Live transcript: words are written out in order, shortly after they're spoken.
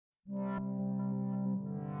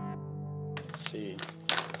Let's see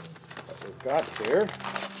what we've got here.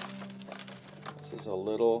 This is a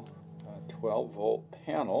little 12 volt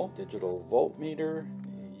panel, digital voltmeter,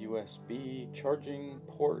 a USB charging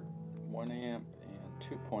port, 1 amp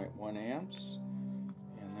and 2.1 amps,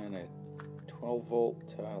 and then a 12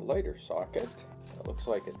 volt lighter socket. It looks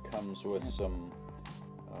like it comes with some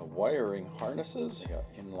wiring harnesses. Got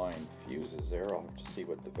inline fuses there. I'll have to see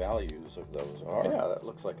what the values of those are. Yeah, that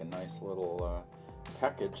looks like a nice little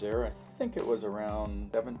package there. I think it was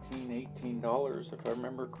around $17–18 if I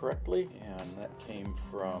remember correctly, and that came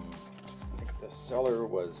from, I think the seller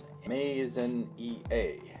was Amazin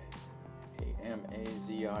EA,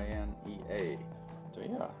 AMAZINEA. So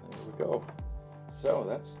yeah, there we go. So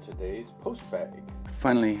that's today's post bag.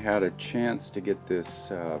 Finally had a chance to get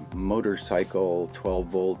this motorcycle 12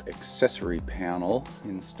 volt accessory panel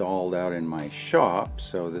installed out in my shop.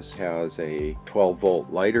 So this has a 12 volt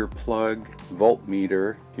lighter plug,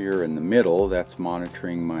 voltmeter here in the middle that's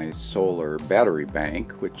monitoring my solar battery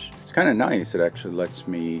bank, which is kind of nice. It actually lets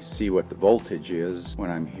me see what the voltage is when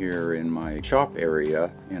I'm here in my shop area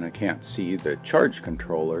and I can't see the charge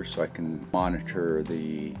controller, so I can monitor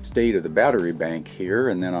the state of the battery bank here.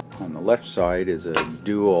 And then on the left side is a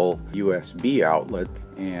dual USB outlet,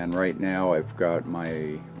 and right now I've got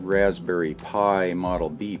my Raspberry Pi Model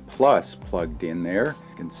B Plus plugged in there.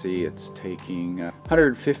 You can see it's taking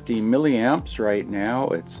 150 milliamps right now.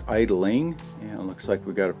 It's idling, and it looks like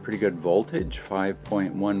we got a pretty good voltage,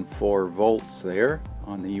 5.14 volts there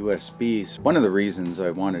on the USB. So one of the reasons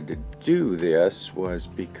I wanted to do this was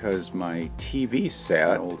because my TV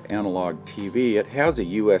set, old analog TV, it has a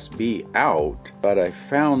USB out, but I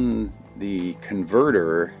found the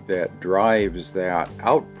converter that drives that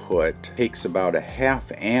output takes about a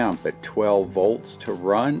half amp at 12 volts to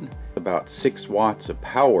run, about 6 watts of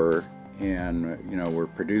power, and you know, we're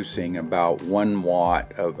producing about 1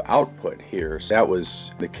 watt of output here. So that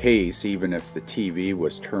was the case even if the TV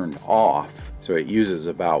was turned off. So it uses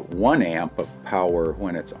about 1 amp of power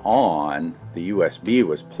when it's on. The USB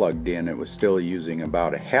was plugged in, it was still using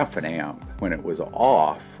about a half an amp when it was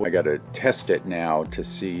off. I got to test it now to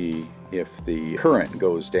see if the current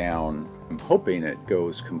goes down. I'm hoping it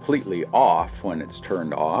goes completely off when it's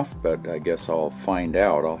turned off, but I guess I'll find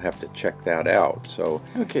out. I'll have to check that out. So,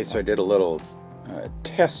 okay, so I did a little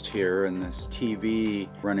test here, and this TV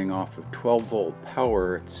running off of 12 volt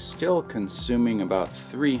power, it's still consuming about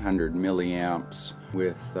 300 milliamps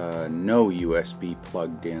with no USB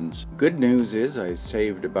plugged in. So good news is I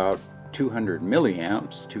saved about 200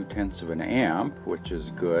 milliamps, 2/10 of an amp, which is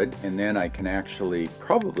good. And then I can actually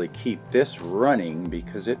probably keep this running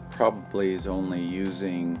because it probably is only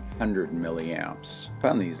using 100 milliamps. I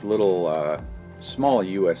found these little small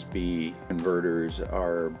USB converters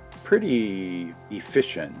are pretty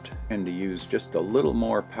efficient and to use just a little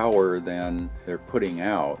more power than they're putting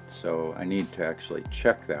out. So I need to actually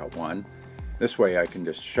check that one. This way I can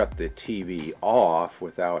just shut the TV off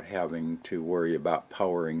without having to worry about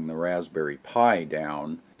powering the Raspberry Pi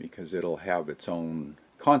down, because it'll have its own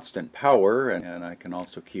constant power, and I can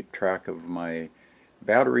also keep track of my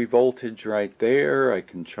battery voltage right there. I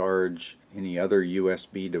can charge any other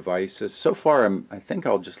USB devices. So far I think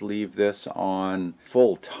I'll just leave this on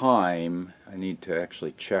full time. I need to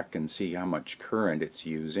actually check and see how much current it's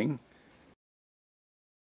using.